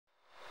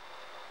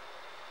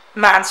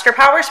Monster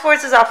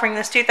Powersports is offering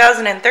this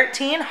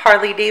 2013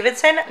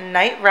 Harley-Davidson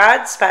Night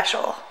Rod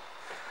Special.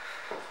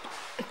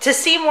 To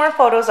see more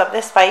photos of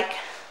this bike,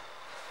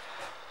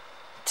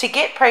 to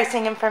get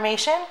pricing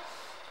information,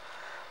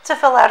 to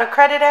fill out a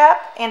credit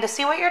app, and to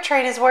see what your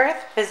trade is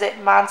worth, visit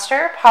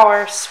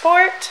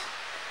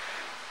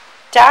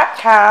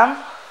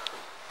monsterpowersport.com.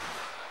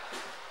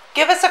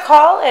 Give us a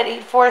call at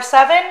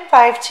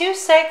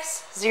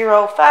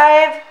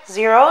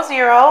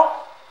 847-526-0500.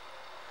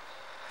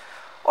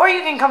 Or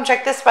you can come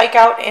check this bike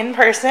out in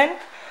person.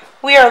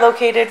 We are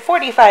located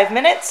 45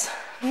 minutes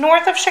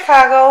north of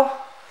Chicago,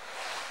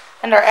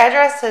 and our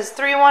address is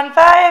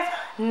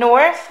 315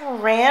 North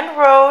Rand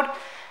Road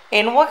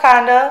in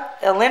Wauconda,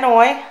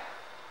 Illinois.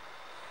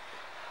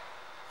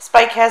 This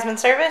bike has been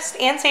serviced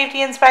and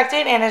safety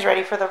inspected and is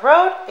ready for the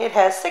road. It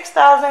has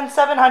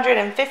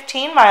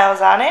 6,715 miles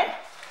on it.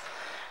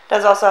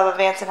 Does also have a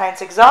Vance &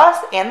 Hines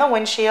exhaust and the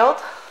windshield.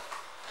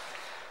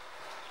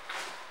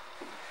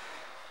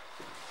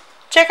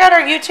 Check out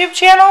our YouTube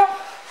channel,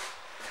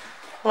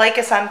 like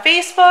us on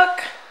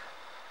Facebook,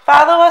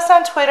 follow us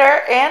on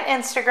Twitter and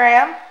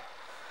Instagram.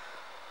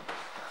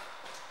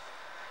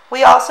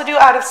 We also do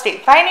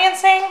out-of-state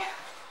financing,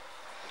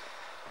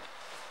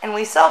 and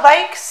we sell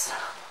bikes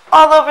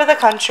all over the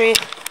country.